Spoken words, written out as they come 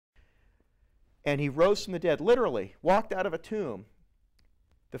And he rose from the dead, literally, walked out of a tomb,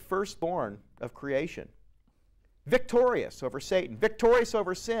 the firstborn of creation. Victorious over Satan, victorious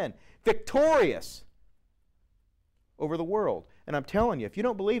over sin, victorious over the world. And I'm telling you, if you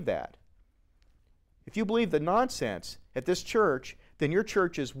don't believe that, if you believe the nonsense at this church, then your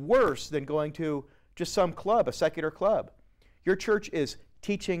church is worse than going to just some club, a secular club. Your church is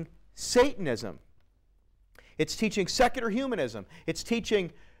teaching Satanism. It's teaching secular humanism. It's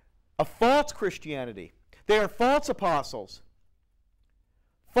teaching a false Christianity. They are false apostles,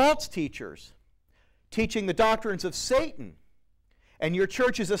 false teachers, teaching the doctrines of Satan. And your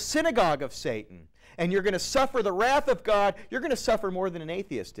church is a synagogue of Satan. And you're going to suffer the wrath of God. You're going to suffer more than an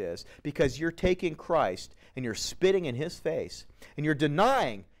atheist is, because you're taking Christ and you're spitting in His face. And you're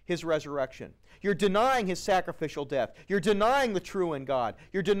denying His resurrection. You're denying His sacrificial death. You're denying the true in God.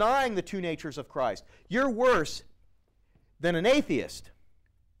 You're denying the two natures of Christ. You're worse than an atheist.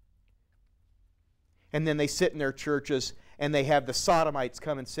 And then they sit in their churches and they have the sodomites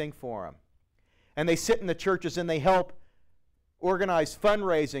come and sing for them. And they sit in the churches and they help organize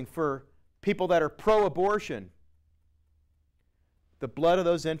fundraising for people that are pro-abortion. The blood of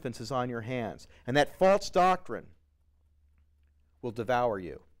those infants is on your hands. And that false doctrine will devour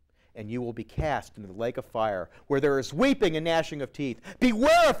you. And you will be cast into the lake of fire, where there is weeping and gnashing of teeth.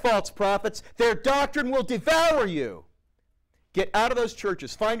 Beware of false prophets. Their doctrine will devour you. Get out of those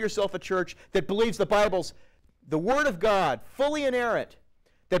churches. Find yourself a church that believes the Bible's the Word of God, fully inerrant,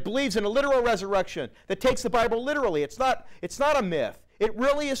 that believes in a literal resurrection, that takes the Bible literally. It's not a myth. It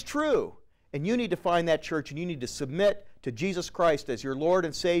really is true. And you need to find that church, and you need to submit to Jesus Christ as your Lord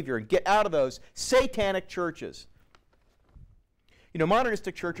and Savior and get out of those satanic churches. You know,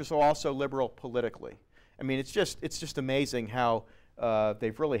 modernistic churches are also liberal politically. I mean, it's just amazing how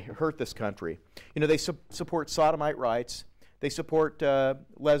they've really hurt this country. You know, they support sodomite rights. They support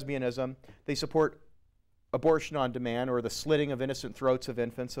lesbianism. They support abortion on demand, or the slitting of innocent throats of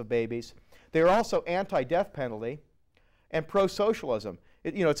infants, of babies. They are also anti-death penalty and pro-socialism.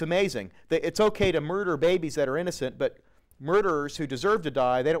 You know, it's amazing. It's okay to murder babies that are innocent, but murderers who deserve to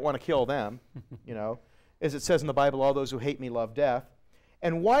die, they don't want to kill them, you know. As it says in the Bible, all those who hate me love death.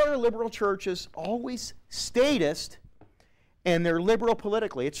 And why are liberal churches always statist and they're liberal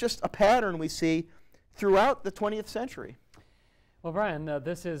politically? It's just a pattern we see throughout the 20th century. Well, Brian,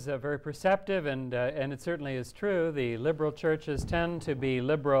 this is very perceptive, and it certainly is true. The liberal churches tend to be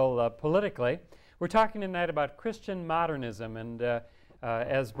liberal politically. We're talking tonight about Christian modernism, and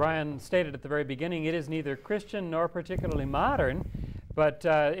as Brian stated at the very beginning, it is neither Christian nor particularly modern, but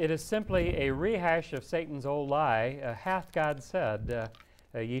it is simply a rehash of Satan's old lie, hath God said,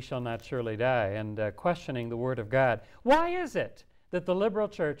 ye shall not surely die, and questioning the Word of God. Why is it that the liberal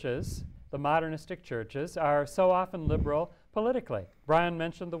churches, the modernistic churches, are so often liberal politically? Brian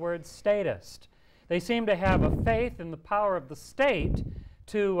mentioned the word statist. They seem to have a faith in the power of the state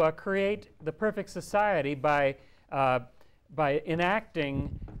to create the perfect society by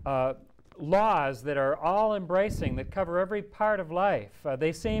enacting laws that are all-embracing, that cover every part of life.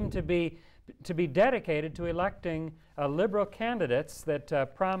 They seem to be dedicated to electing liberal candidates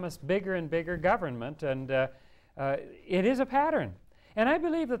that promise bigger and bigger government, and it is a pattern. And I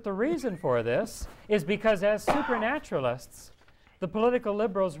believe that the reason for this is because as supernaturalists, the political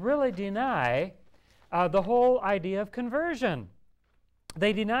liberals really deny the whole idea of conversion.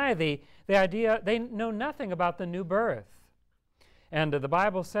 They deny the idea, they know nothing about the new birth. And the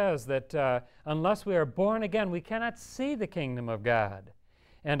Bible says that unless we are born again, we cannot see the kingdom of God.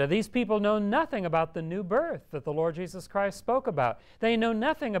 And these people know nothing about the new birth that the Lord Jesus Christ spoke about. They know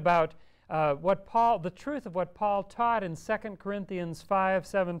nothing about the truth of what Paul taught in 2 Corinthians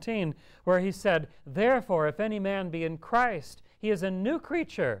 5:17, where he said, "Therefore, if any man be in Christ, he is a new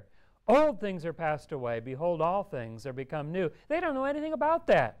creature. Old things are passed away. Behold, all things are become new." They don't know anything about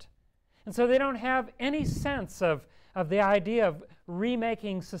that. And so they don't have any sense of the idea of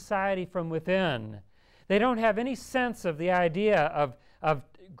remaking society from within. They don't have any sense of the idea of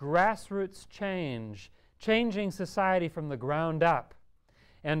grassroots change, changing society from the ground up.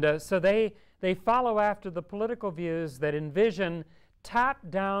 And so they follow after the political views that envision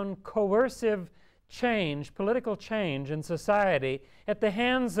top-down coercive change, political change in society at the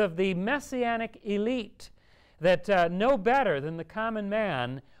hands of the messianic elite that know better than the common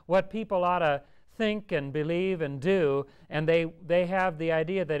man what people ought to think and believe and do, and they have the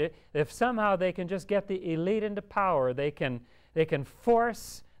idea that if somehow they can just get the elite into power, they can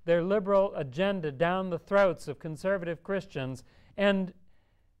force their liberal agenda down the throats of conservative Christians, and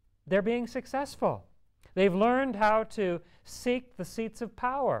they're being successful. They've learned how to seek the seats of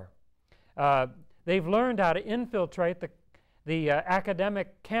power. They've learned how to infiltrate the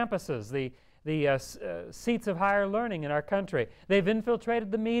academic campuses, seats of higher learning in our country. They've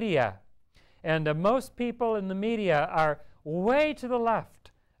infiltrated the media. And most people in the media are way to the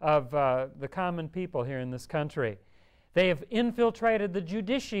left of the common people here in this country. They have infiltrated the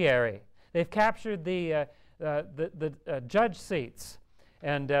judiciary. They've captured the judge seats.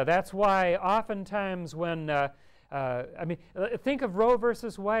 And that's why oftentimes when, I mean, think of Roe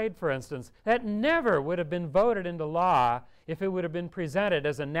versus Wade, for instance. That never would have been voted into law if it would have been presented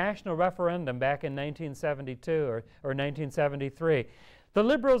as a national referendum back in 1972 or 1973. The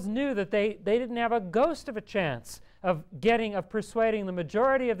liberals knew that they didn't have a ghost of a chance of persuading the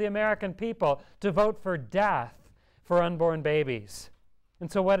majority of the American people to vote for death for unborn babies. And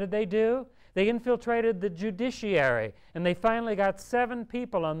so what did they do? They infiltrated the judiciary, and they finally got 7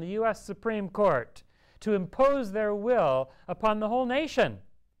 people on the U.S. Supreme Court to impose their will upon the whole nation.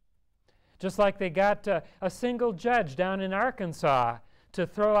 Just like they got a single judge down in Arkansas to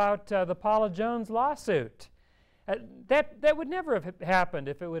throw out the Paula Jones lawsuit. That would never have happened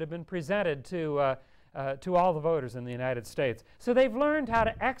if it would have been presented to all the voters in the United States. So they've learned how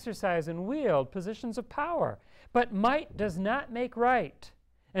to exercise and wield positions of power. But might does not make right.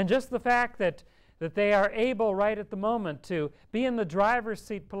 And just the fact that they are able right at the moment to be in the driver's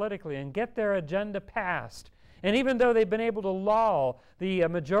seat politically and get their agenda passed, and even though they've been able to lull the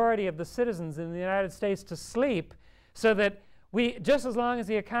majority of the citizens in the United States to sleep so that just as long as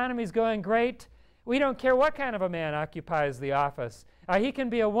the economy is going great, we don't care what kind of a man occupies the office. He can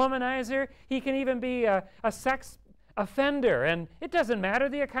be a womanizer. He can even be a sex offender. And it doesn't matter.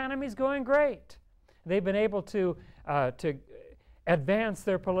 The economy's going great. They've been able to advance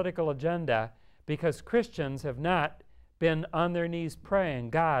their political agenda because Christians have not been on their knees praying,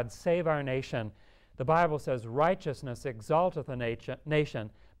 God, save our nation. The Bible says, righteousness exalteth a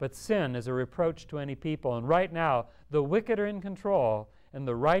nation, but sin is a reproach to any people. And right now, the wicked are in control, and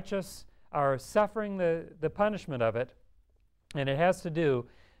the righteous are suffering the punishment of it. And it has to do,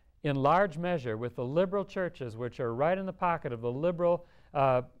 in large measure, with the liberal churches, which are right in the pocket of the liberal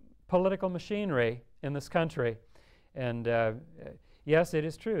political machinery in this country. And yes, it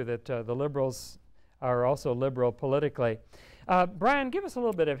is true that the liberals are also liberal politically. Brian, give us a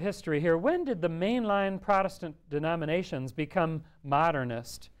little bit of history here. When did the mainline Protestant denominations become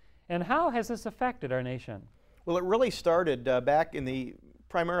modernist? And how has this affected our nation? Well, it really started back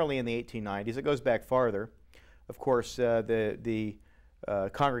primarily in the 1890s. It goes back farther. Of course, the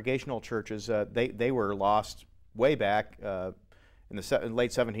congregational churches, they were lost way back in the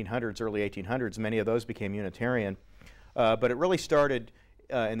late 1700s, early 1800s. Many of those became Unitarian. But it really started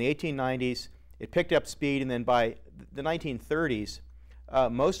in the 1890s. It picked up speed, and then by the 1930s,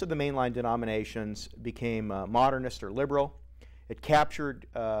 most of the mainline denominations became modernist or liberal. It captured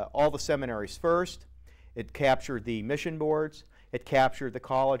all the seminaries first. It captured the mission boards. It captured the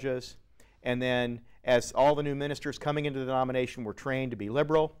colleges. And then as all the new ministers coming into the denomination were trained to be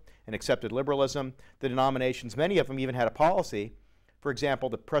liberal and accepted liberalism, the denominations, many of them even had a policy. For example,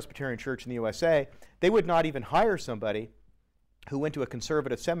 the Presbyterian Church in the USA, they would not even hire somebody who went to a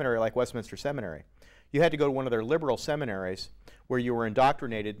conservative seminary like Westminster Seminary. You had to go to one of their liberal seminaries where you were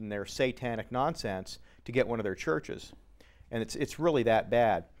indoctrinated in their satanic nonsense to get one of their churches. And it's really that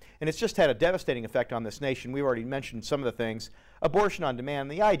bad. And it's just had a devastating effect on this nation. We've already mentioned some of the things. Abortion on demand,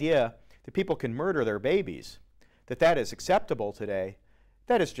 the idea that people can murder their babies, that is acceptable today,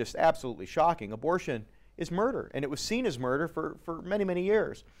 that is just absolutely shocking. Abortion is murder, and it was seen as murder for many, many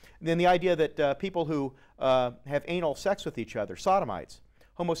years. And then the idea that people who have anal sex with each other, sodomites,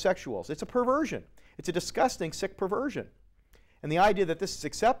 homosexuals, it's a perversion. It's a disgusting, sick perversion. And the idea that this is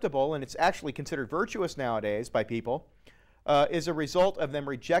acceptable and it's actually considered virtuous nowadays by people is a result of them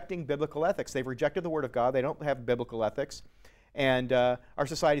rejecting biblical ethics. They've rejected the Word of God. They don't have biblical ethics. And our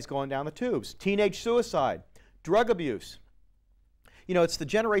society's going down the tubes. Teenage suicide, drug abuse. You know, it's the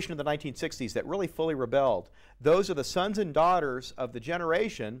generation of the 1960s that really fully rebelled. Those are the sons and daughters of the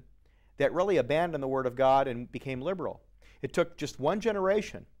generation that really abandoned the Word of God and became liberal. It took just one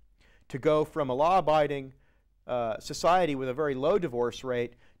generation to go from a law-abiding society with a very low divorce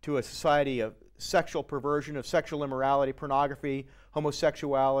rate to a society of sexual perversion, of sexual immorality, pornography,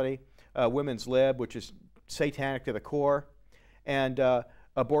 homosexuality, women's lib, which is satanic to the core, and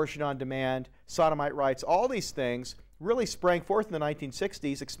abortion on demand, sodomite rights. All these things really sprang forth in the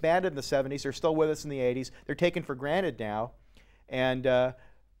 1960s, expanded in the 70s. They're still with us in the 80s. They're taken for granted now. And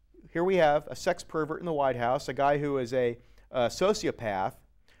here we have a sex pervert in the White House, a guy who is a sociopath,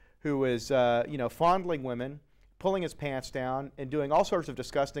 who is fondling women, pulling his pants down, and doing all sorts of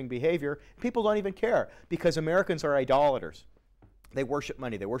disgusting behavior. People don't even care because Americans are idolaters. They worship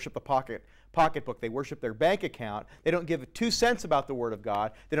money. They worship the pocketbook. They worship their bank account. They don't give 2 cents about the Word of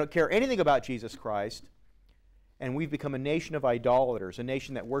God. They don't care anything about Jesus Christ. And we've become a nation of idolaters, a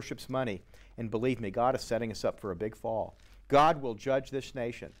nation that worships money. And believe me, God is setting us up for a big fall. God will judge this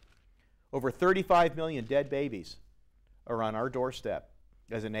nation. Over 35 million dead babies are on our doorstep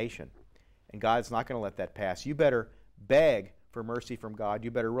as a nation. And God's not going to let that pass. You better beg for mercy from God.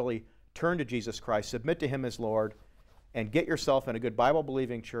 You better really turn to Jesus Christ, submit to Him as Lord, and get yourself in a good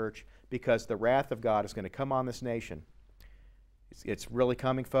Bible-believing church, because the wrath of God is going to come on this nation. It's really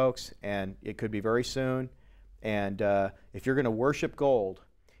coming, folks, and it could be very soon. And if you're going to worship gold,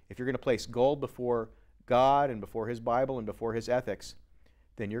 if you're going to place gold before God and before His Bible and before His ethics,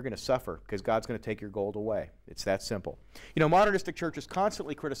 then you're going to suffer, because God's going to take your gold away. It's that simple. You know, modernistic churches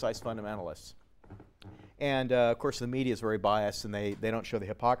constantly criticize fundamentalists. And, of course, the media is very biased, and they don't show the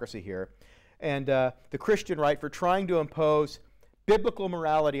hypocrisy here. And the Christian right for trying to impose biblical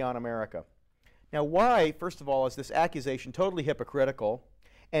morality on America. Now, why, first of all, is this accusation totally hypocritical?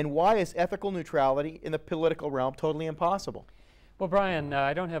 And why is ethical neutrality in the political realm totally impossible? Well, Brian,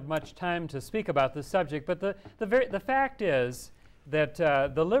 I don't have much time to speak about this subject, but the fact is that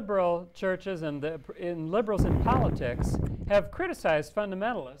the liberal churches and liberals in politics have criticized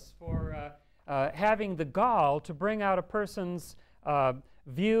fundamentalists for having the gall to bring out a person's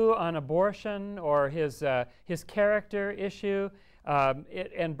view on abortion or his character issue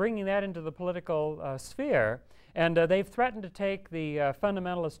and bringing that into the political sphere. And they've threatened to take the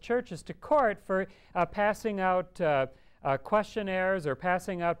fundamentalist churches to court for passing out questionnaires or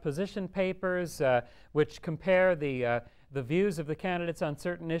passing out position papers which compare the views of the candidates on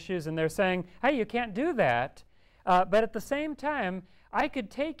certain issues. And they're saying, hey, you can't do that. But at the same time, I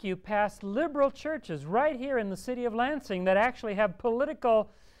could take you past liberal churches right here in the city of Lansing that actually have political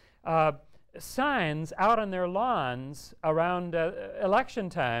signs out on their lawns around election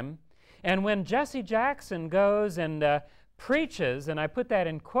time. And when Jesse Jackson goes and preaches, and I put that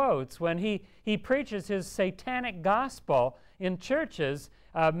in quotes, when he preaches his satanic gospel in churches,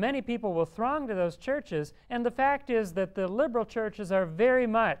 many people will throng to those churches. And the fact is that the liberal churches are very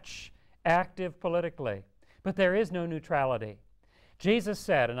much active politically. But there is no neutrality. Jesus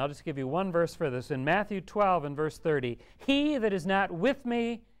said, and I'll just give you one verse for this, in Matthew 12 and verse 30, "He that is not with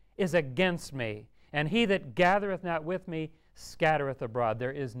me is against me, and he that gathereth not with me scattereth abroad."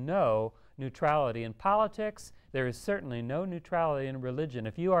 There is no neutrality in politics. There is certainly no neutrality in religion.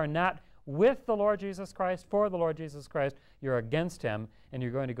 If you are not with the Lord Jesus Christ, for the Lord Jesus Christ, you're against Him, and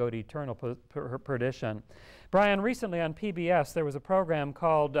you're going to go to eternal perdition. Brian, recently on PBS, there was a program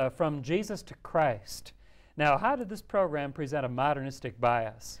called From Jesus to Christ. Now, how did this program present a modernistic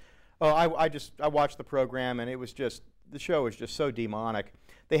bias? Oh, I watched the program, and it was just, the show was just so demonic.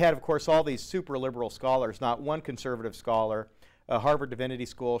 They had, of course, all these super liberal scholars, not one conservative scholar, Harvard Divinity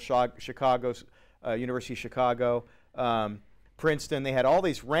School, Chicago's University of Chicago, Princeton. They had all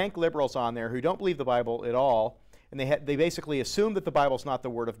these rank liberals on there who don't believe the Bible at all, and they basically assumed that the Bible's not the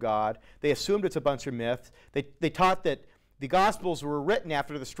Word of God. They assumed it's a bunch of myths. They taught that the Gospels were written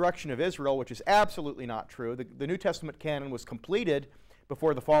after the destruction of Israel, which is absolutely not true. The New Testament canon was completed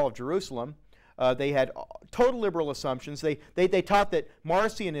before the fall of Jerusalem. They had total liberal assumptions. They taught that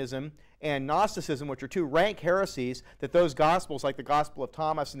Marcionism and Gnosticism, which are two rank heresies, that those Gospels, like the Gospel of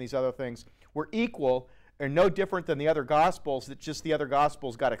Thomas and these other things, were equal or no different than the other Gospels, that just the other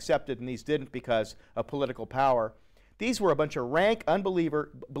Gospels got accepted and these didn't because of political power. These were a bunch of rank,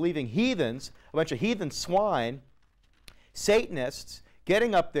 unbelieving heathens, a bunch of heathen swine, Satanists,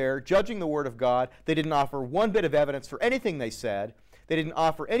 getting up there, judging the Word of God. They didn't offer one bit of evidence for anything they said. They didn't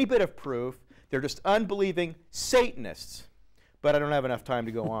offer any bit of proof. They're just unbelieving Satanists. But I don't have enough time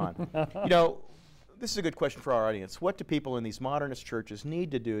to go on. You know, this is a good question for our audience. What do people in these modernist churches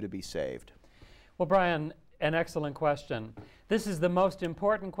need to do to be saved? Well, Brian, an excellent question. This is the most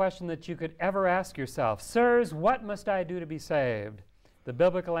important question that you could ever ask yourself. Sirs, what must I do to be saved? The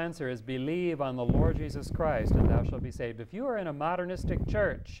biblical answer is believe on the Lord Jesus Christ and thou shalt be saved. If you are in a modernistic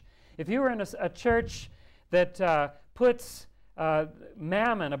church, if you are in a church that puts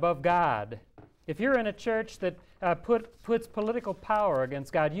mammon above God, if you're in a church that puts political power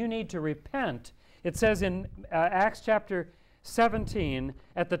against God, you need to repent. It says in Acts chapter 17,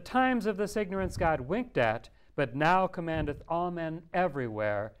 "At the times of this ignorance God winked at, but now commandeth all men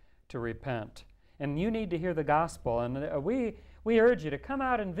everywhere to repent." And you need to hear the gospel. And we urge you to come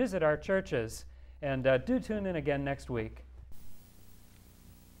out and visit our churches. And do tune in again next week.